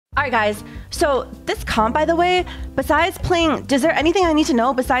All right, guys. So this comp, by the way, besides playing, is there anything I need to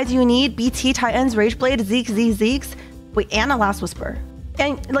know besides you need BT, Titans, Rageblade, Zeeks? Wait, and a Last Whisper.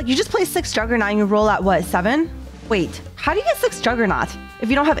 And like you just play 6 Juggernaut and you roll at what, 7? Wait, how do you get 6 Juggernaut if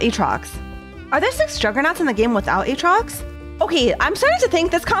you don't have Aatrox? Are there 6 Juggernauts in the game without Aatrox? Okay, I'm starting to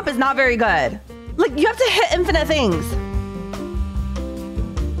think this comp is not very good. Like you have to hit infinite things.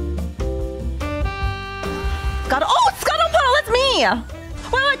 Scuttle Puddle, it's me!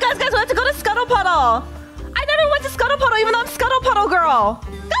 Wait, guys, we have to go to Scuttle Puddle. I never went to Scuttle Puddle, even though I'm Scuttle Puddle girl.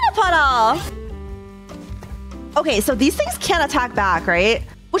 Scuttle Puddle. Okay, so these things can't attack back, right?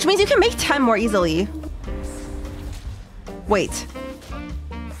 Which means you can make 10 more easily. Wait, isn't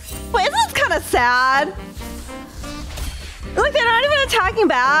this kind of sad? Like they're not even attacking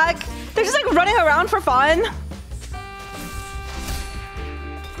back. They're just like running around for fun.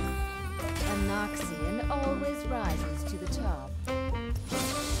 Always rises to the top.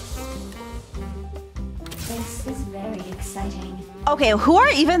 This is very exciting. Okay, who are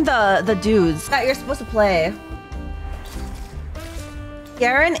even the dudes that you're supposed to play?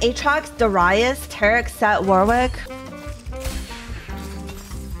 Garen, Aatrox, Darius, Tarek, Set, Warwick.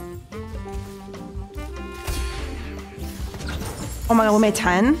 Oh my god, we made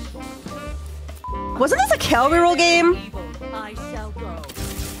 10? Wasn't this a Kale reroll game? I shall go.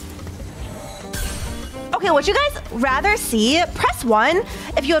 Okay, would you guys rather see, press 1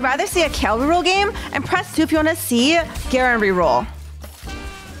 if you would rather see a Kale reroll game, and press 2 if you want to see Garen reroll.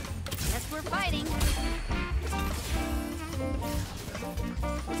 Yes, we're fighting.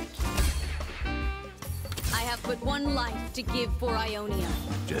 I have but one life to give for Ionia.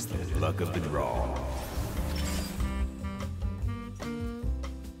 Just the luck of the draw.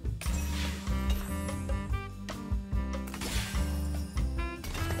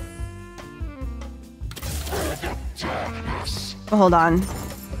 Oh, hold on.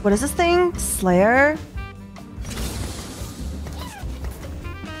 What is this thing? Slayer?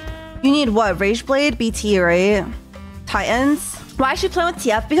 You need what? Rageblade? BT, right? Titans? Why should you play with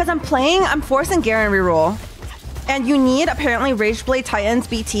TF? Because I'm forcing Garen reroll. And you need apparently Rageblade, Titans,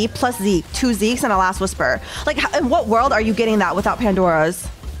 BT, plus Zeke. 2 Zeeks and a Last Whisper. Like, in what world are you getting that without Pandora's?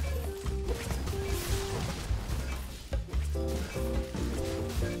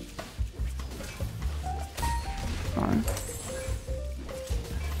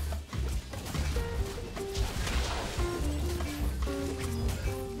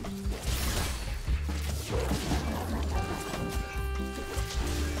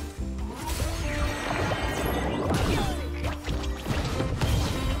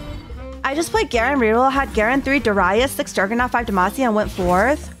 I just played Garen reroll, had Garen 3, Darius, 6 Juggernaut, 5 Demacia, and went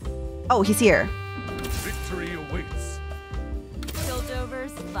 4th. Oh, he's here. Victory awaits.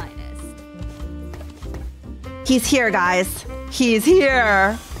 Piltover's finest. He's here, guys. He's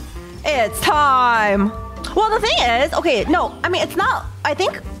here. It's time. Well, the thing is, okay, no, I mean, it's not, I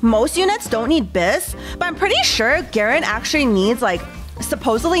think most units don't need Biss, but I'm pretty sure Garen actually needs, like,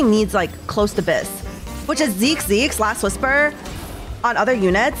 supposedly needs, like, close to Biss, which is Zeke's Last Whisper on other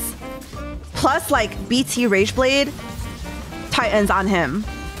units, plus, like, BT Rageblade, Titans on him.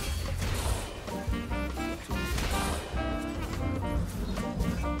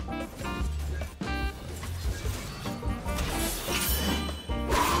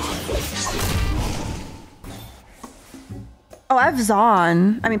 Oh, I have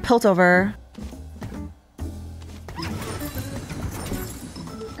Zon. I mean, Piltover.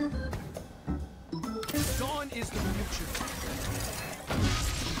 Dawn is the future.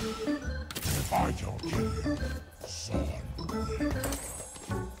 If I don't kill you, Zon will.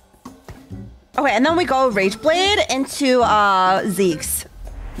 Okay, and then we go Rageblade into Zeke's.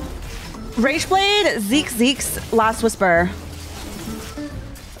 Rageblade, Zeke's Last Whisper.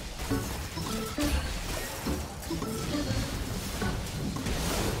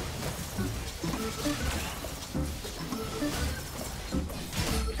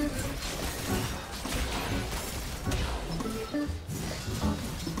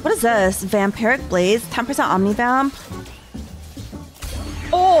 What is this? Vampiric Blaze, 10% Omnivamp.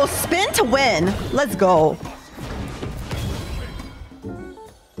 Oh, spin to win. Let's go.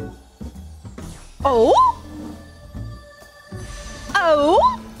 Oh?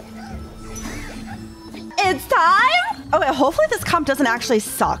 Oh? It's time? Okay, hopefully this comp doesn't actually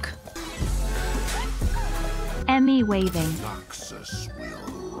suck. Emmy waving. Noxus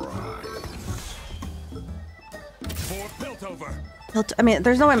will rise. For Piltover. I mean,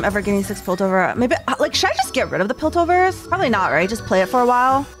 there's no way I'm ever getting 6 Piltover. Maybe, like, should I just get rid of the Piltovers? Probably not, right? Just play it for a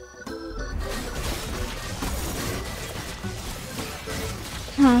while.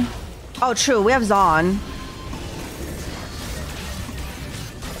 Oh, true. We have Zon.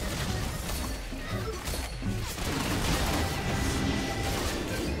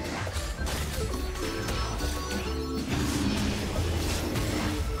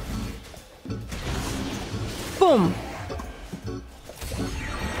 boom.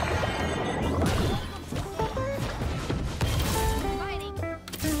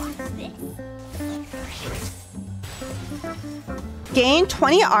 Gain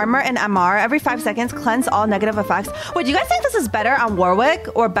 20 armor and MR every 5 seconds. Cleanse all negative effects. Wait, do you guys think this is better on Warwick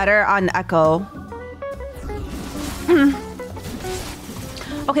or better on Echo?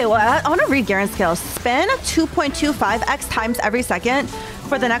 Okay, well, I want to read Garen's skill. Spin 2.25x times every second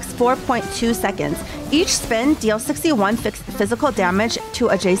for the next 4.2 seconds. Each spin deals 61 physical damage to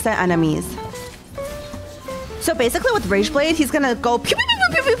adjacent enemies. So basically with Rage Blade, he's gonna go pew pew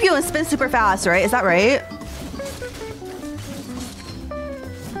pew pew pew pew and spin super fast, right? Is that right?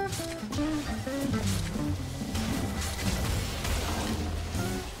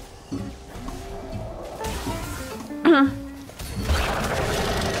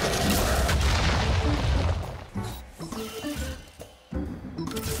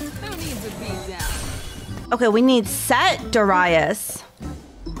 Okay, we need set Darius.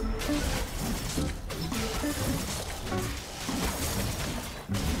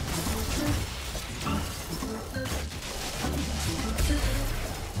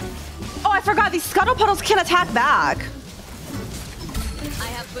 Oh, I forgot these scuttle puddles can't attack back. I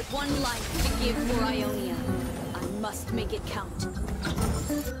have but one life to give for Ionia. I must make it count.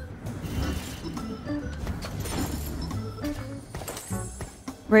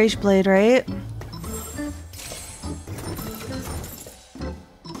 Rage Blade, right?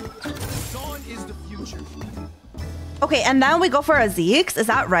 Okay, and then we go for a Zeke's. Is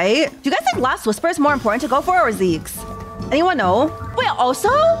that right? Do you guys think Last Whisper is more important to go for or Zeke's? Anyone know? Wait, also,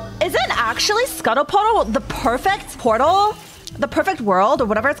 isn't actually Scuttle Puddle the perfect portal, the perfect world, or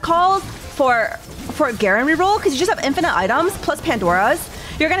whatever it's called, for Garen reroll? Because you just have infinite items plus Pandora's.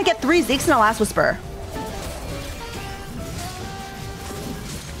 You're gonna get 3 Zeke's and a Last Whisper.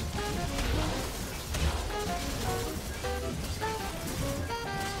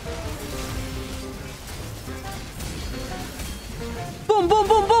 Boom, boom,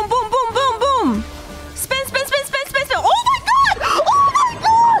 boom, boom, boom, boom, boom, boom. Spin, spin, spin, spin, spin, spin. Oh my god! Oh my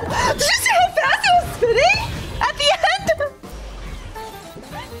god! Did you see how fast it was spinning at the end?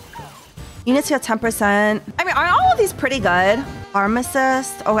 Units get 10%. I mean, aren't all of these pretty good?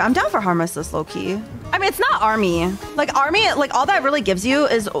 Harmacist. Oh, I'm down for Harmacist, low-key. I mean, it's not Army. Like, Army, like, all that really gives you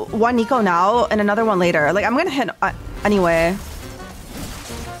is 1 Nico now and another one later. Like, I'm gonna hit anyway.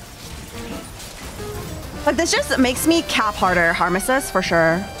 Like, this just makes me cap harder, Harmacist, for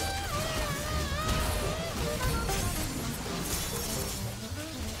sure.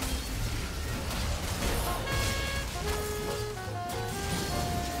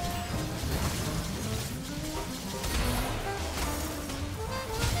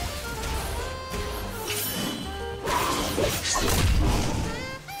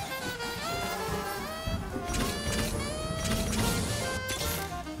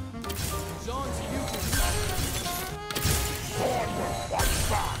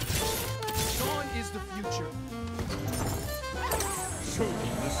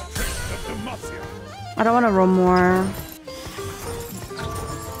 I don't want to roll more.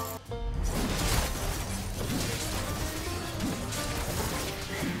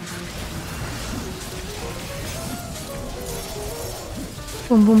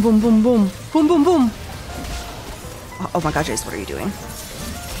 Boom, boom, boom, boom, boom. Boom, boom, boom. Oh my god, Jace, what are you doing?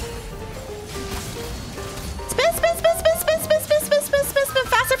 Spin, spin, spin, spin, spin, spin, spin, spin, spin, spin, spin.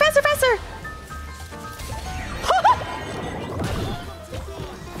 Faster, faster, faster.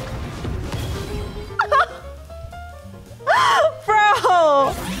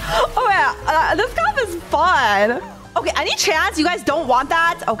 Oh yeah, this comp is fun. Okay, any chance you guys don't want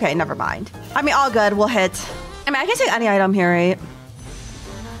that? Okay, never mind. I mean, all good, we'll hit. I mean, I can take any item here, right?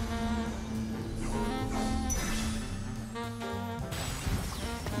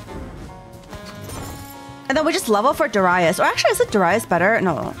 And then we just level for Darius. Or actually, is it Darius better?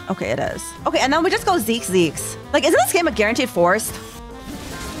 No, okay, it is. Okay, and then we just go Zeke's. Like, isn't this game a guaranteed forced?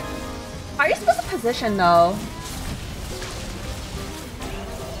 How are you supposed to position though?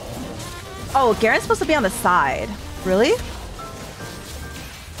 Oh, Garen's supposed to be on the side. Really?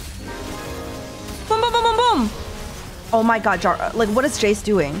 Boom, boom, boom, boom, boom. Oh my god, like, what is Jace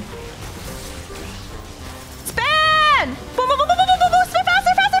doing? Spin! Boom, boom, boom, boom, boom, boom, boom, spin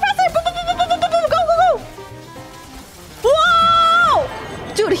faster, faster, faster! Boom, boom, boom, boom, boom, boom, boom, go, go, go!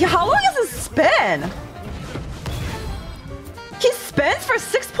 Whoa! Dude, how long is this spin? He spins for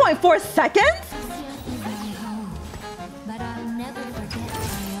 6.4 seconds?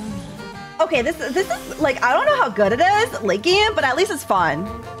 Okay, this is like, I don't know how good it is late game, but at least it's fun.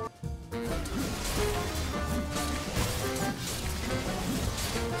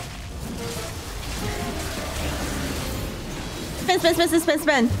 Spin, spin, spin, spin, spin,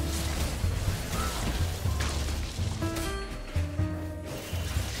 spin.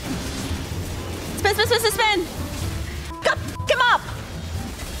 Spin, spin, spin, spin, spin. Come up.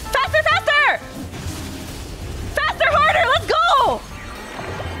 Faster, faster. Faster, harder. Let's go.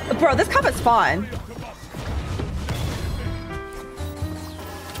 Bro, this cup is fun.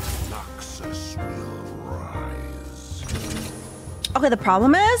 Noxus will rise. Okay, the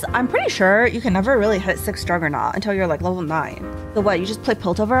problem is, I'm pretty sure you can never really hit 6 Juggernaut until you're like level 9. So what, you just play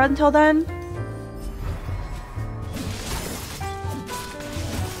Piltover until then?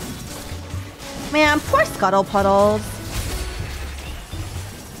 Man, poor Scuttle Puddles.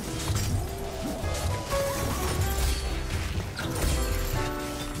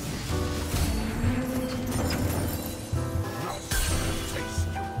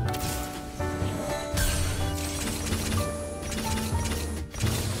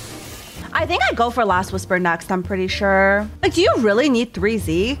 I think I go for Last Whisper next, I'm pretty sure. Like, do you really need 3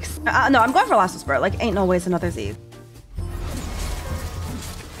 Zeeks? No, I'm going for Last Whisper. Like, ain't no ways another Zeke.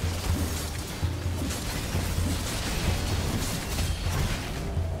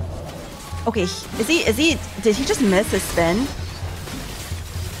 Okay, did he just miss his spin?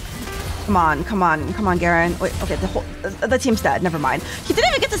 Come on, Garen. Wait, okay, the team's dead, never mind. He didn't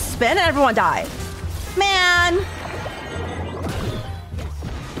even get to spin and everyone died. Man.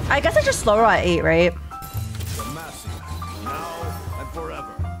 I guess I just slow roll at 8, right?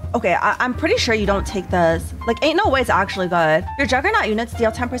 Okay, I'm pretty sure you don't take this. Like, ain't no way it's actually good. Your Juggernaut units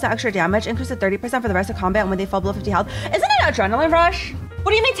deal 10% extra damage, increase to 30% for the rest of combat when they fall below 50 health. Isn't it an adrenaline rush?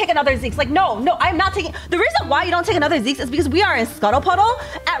 What do you mean take another Zeeks? Like, no, I'm not taking... The reason why you don't take another Zeeks is because we are in Scuttle Puddle.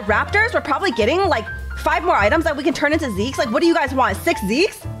 At Raptors, we're probably getting, like, 5 more items that we can turn into Zeeks. Like, what do you guys want? 6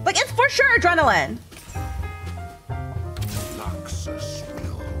 Zeeks? Like, it's for sure adrenaline.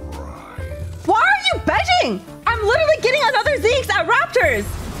 Why are you begging? I'm literally getting another Zeeks at Raptors.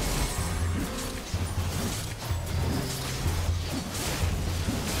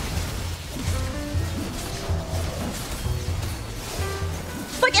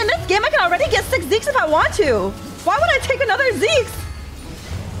 Like, in this game, I can already get 6 Zeeks if I want to. Why would I take another Zeeks?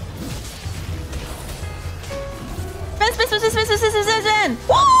 Spin.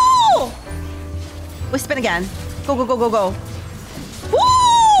 Woo! We spin again. Go.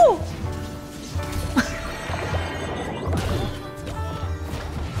 Woo!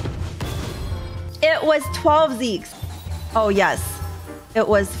 It was 12 Zeeks. Oh, yes. It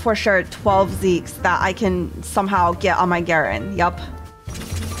was for sure 12 Zeeks that I can somehow get on my Garen. Yup.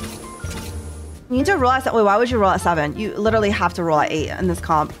 You need to roll at 7. Wait, why would you roll at 7? You literally have to roll at 8 in this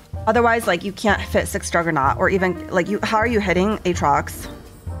comp. Otherwise, like, you can't fit 6 Juggernaut or even, like, how are you hitting Aatrox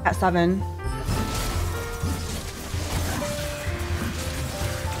at 7?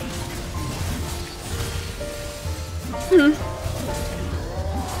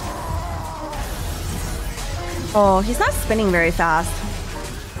 Oh, he's not spinning very fast.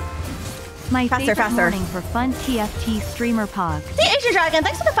 My favorite Faster. morning for fun TFT streamer Pog. See, Asian Dragon,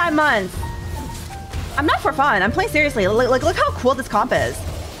 thanks for the 5 months. I'm not for fun. I'm playing seriously. Look how cool this comp is.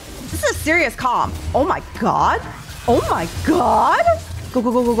 This is a serious comp. Oh my god. Oh my god. Go.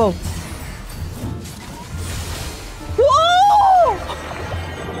 Whoa!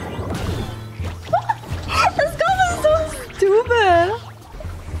 This comp is so stupid.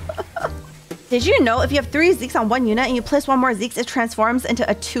 Did you know if you have 3 Zeeks on one unit and you place 1 more Zeeks, it transforms into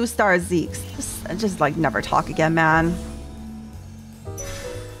a 2-star Zeeks? Just like never talk again, man.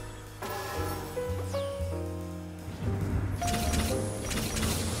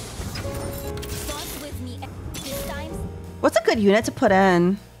 What's a good unit to put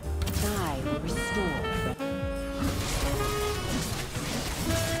in?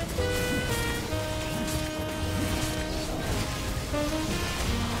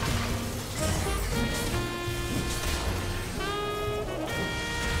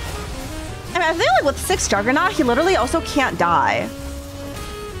 I feel like with 6 Juggernaut, he literally also can't die.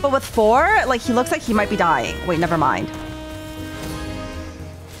 But with 4, like, he looks like he might be dying. Wait, never mind.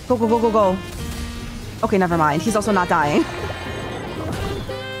 Go. Okay, never mind. He's also not dying.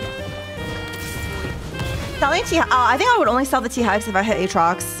 Selling T... I think I would only sell the T-Hex if I hit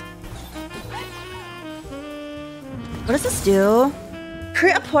Aatrox. What does this do?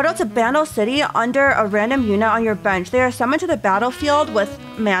 Create a portal to Bandle City under a random unit on your bench. They are summoned to the battlefield with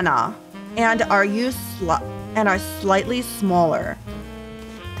mana and are slightly smaller.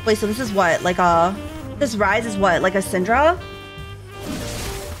 Wait, so this is what? Like a... This rise is what? Like a Syndra?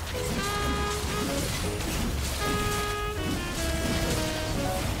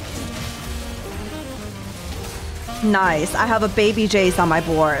 Nice. I have a baby Jace on my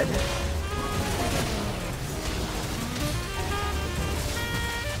board.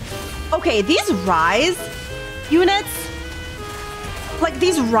 Okay, these Rise units, like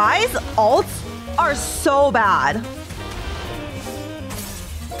these Rise alts are so bad.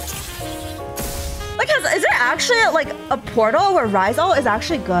 Like, is there actually like a portal where Rise ult is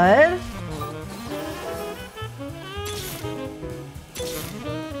actually good?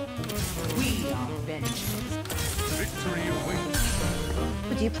 Victory awaits.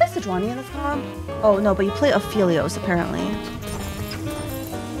 But do you play Sejuani in this comp? Oh no, but you play Aphelios apparently.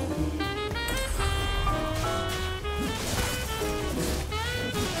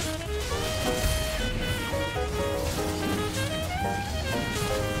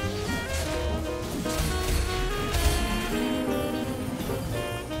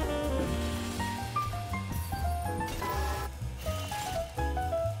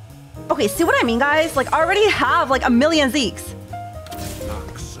 Okay, see what I mean, guys? Like, I already have like a million Zeeks.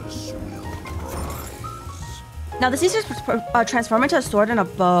 Noxus will rise. Now, this needs to transform into a sword and a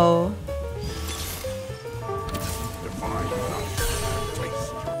bow. Divine night.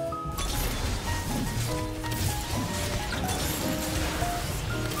 Taste.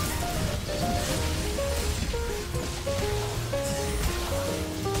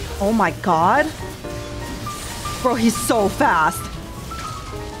 Oh my god. Bro, he's so fast.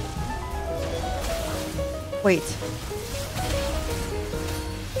 Wait.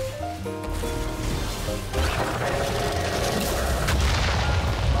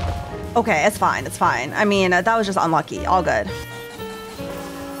 Okay, it's fine. It's fine. I mean, that was just unlucky. All good.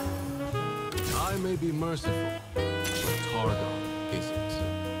 I may be merciful, but Targon isn't.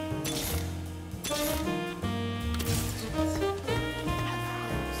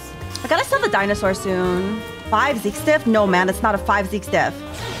 I gotta sell the dinosaur soon. 5 Zeke stiff? No, man, it's not a 5 Zeke stiff.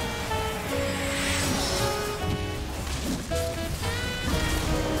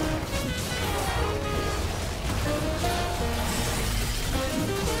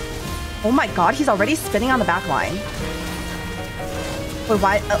 Oh my god, he's already spinning on the back line. Wait,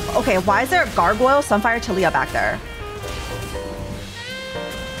 why? Okay, why is there a Gargoyle, Sunfire, Talia back there?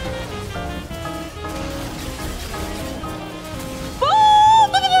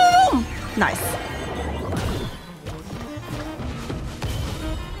 Boom! Boom, boom, boom, boom. Nice.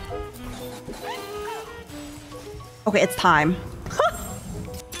 Okay, it's time.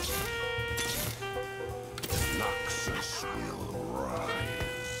 Noxus will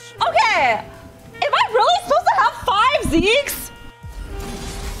rise. Okay! Am I really supposed to have 5 Zeeks?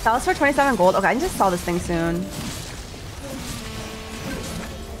 That was for 27 gold. Okay, I need to sell this thing soon.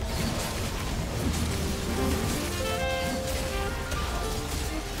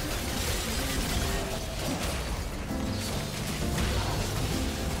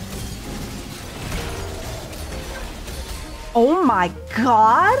 Oh my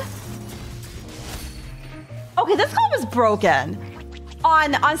god! Okay, this comp is broken.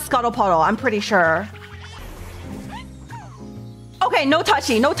 On Scuttle Puddle, I'm pretty sure. Okay, no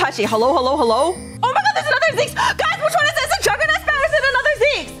touchy, no touchy. Hello, hello, hello? Oh my god, there's another Zeeks! Guys, which one is this? A Juggernaut or is it another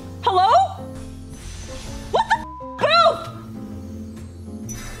Zeeks? Hello? What the Boof!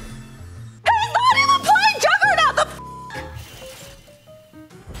 He's not even playing Juggernaut! The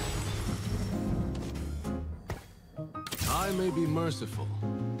I may be merciful,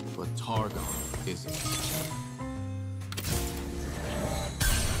 but Targon isn't.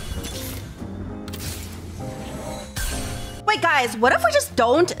 Wait, guys, what if we just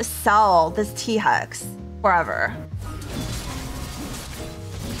don't sell this T-Hex forever?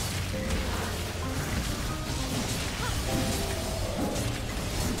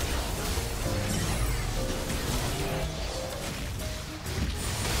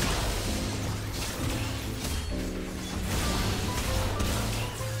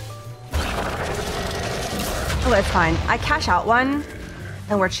 Oh, it's fine. I cash out one,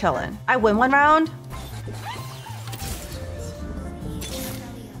 and we're chilling. I win one round.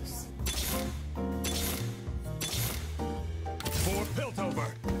 For Piltover.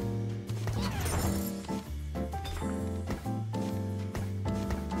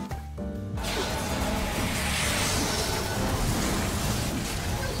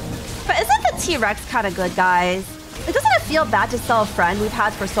 But isn't the T-Rex kind of good, guys? Like, doesn't it feel bad to sell a friend we've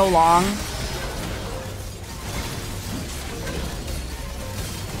had for so long?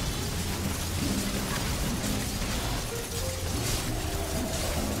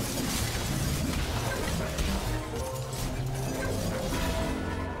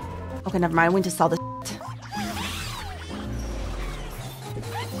 Okay, never mind. We need to sell this.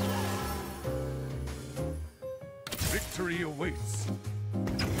 Victory awaits.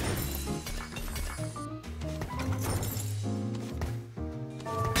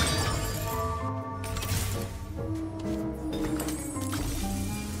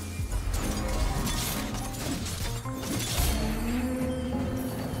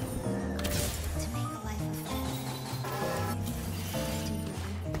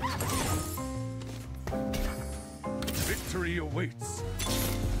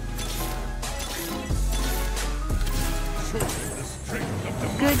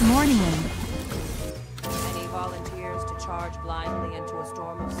 Good morning. Any volunteers to charge blindly into a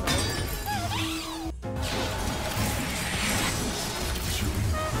storm of souls?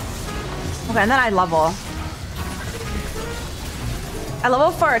 Okay, and then I level. I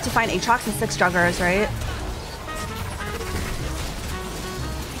level to find Aatrox and 6 Juggers, right?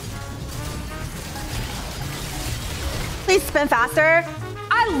 Please spin faster.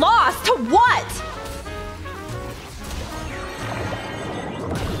 I lost to what?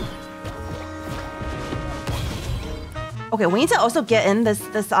 Okay, we need to also get in this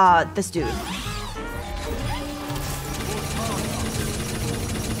dude.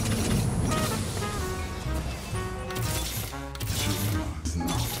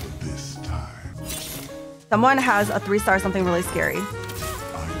 Someone has a 3-star something really scary.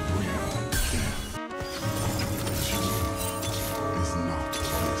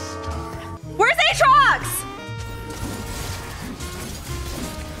 Where's Aatrox?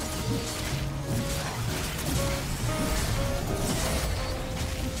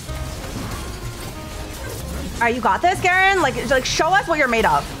 Alright, you got this, Garen? Like show us what you're made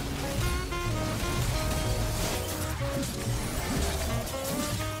of.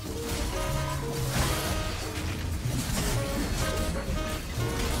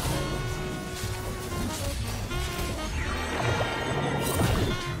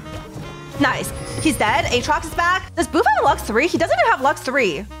 Nice. He's dead. Aatrox is back. Does Boof have Lux 3? He doesn't even have Lux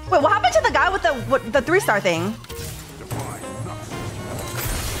 3. Wait, what happened to the guy with the 3-star thing?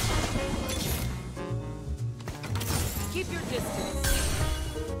 Keep your distance.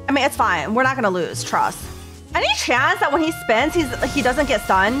 I mean, it's fine. We're not gonna lose. Trust. Any chance that when he spins, he doesn't get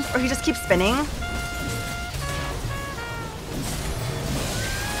stunned, or he just keeps spinning?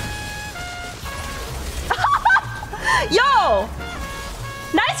 Yo!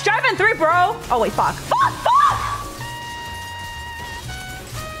 Nice driving 3, bro. Oh wait, fuck. Fuck! Fuck!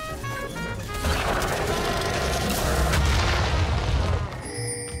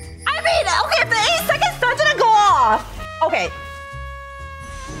 I mean, okay, if the 8-second stun didn't go off. Okay.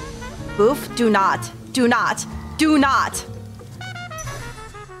 Boof, do not. Do not. Do not.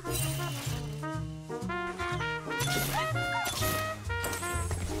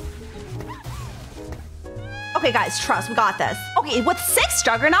 Okay, guys, trust. We got this. Okay, with 6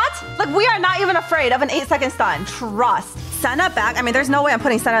 Juggernauts, like, we are not even afraid of an 8-second stun. Trust. Senna back. I mean, there's no way I'm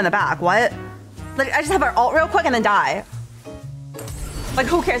putting Senna in the back. What? Like, I just have her ult real quick and then die. Like,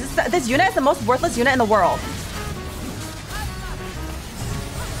 who cares? This unit is the most worthless unit in the world.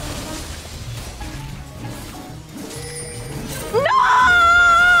 No!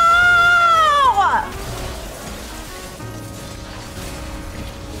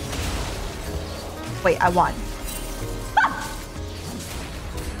 Wait, I won.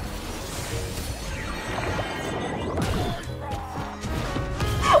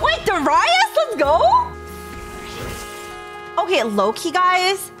 Wait, Darius, let's go? Okay, low-key,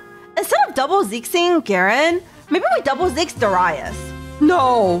 guys. Instead of double Zeke-ing Garen, maybe we double Zeke Darius.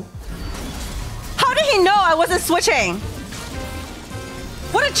 No. How did he know I wasn't switching?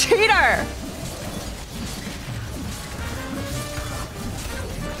 What a cheater.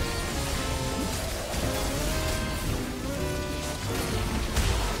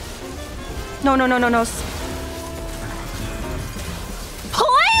 No, no, no, no, no.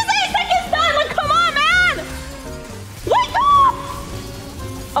 Please, 8-second stun! Like, come on, man! Wake up!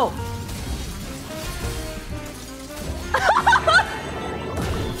 Oh.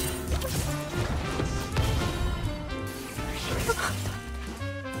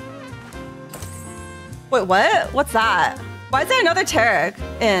 Wait, what? What's that? Why is there another Tarek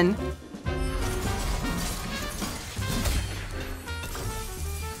in?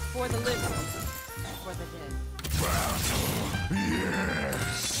 For the living, for the dead.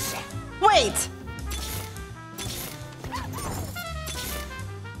 Yes. Wait!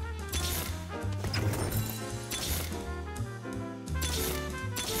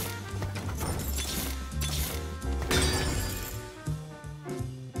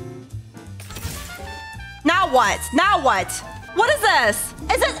 Now what? Now what? What is this?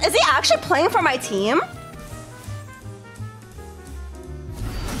 Is he actually playing for my team?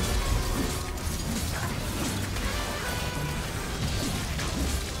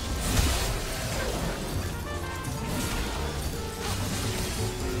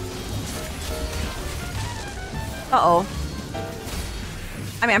 Uh-oh.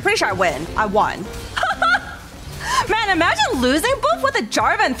 I mean, I'm pretty sure I win. I won. Man, imagine losing both with a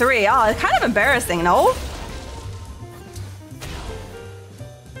Jarvan 3. Oh, it's kind of embarrassing, no?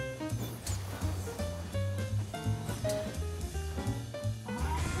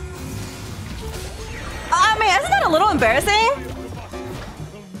 I mean, isn't that a a little embarrassing?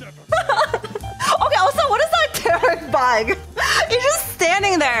 Okay, also, what is that Derek bug? He's just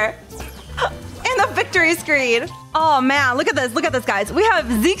standing there in the victory screen. Oh man, look at this, guys. We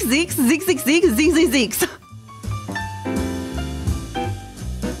have Zeke, Zeke, Zeke, Zeke, Zeke, Zeke, Zeke, Zeke.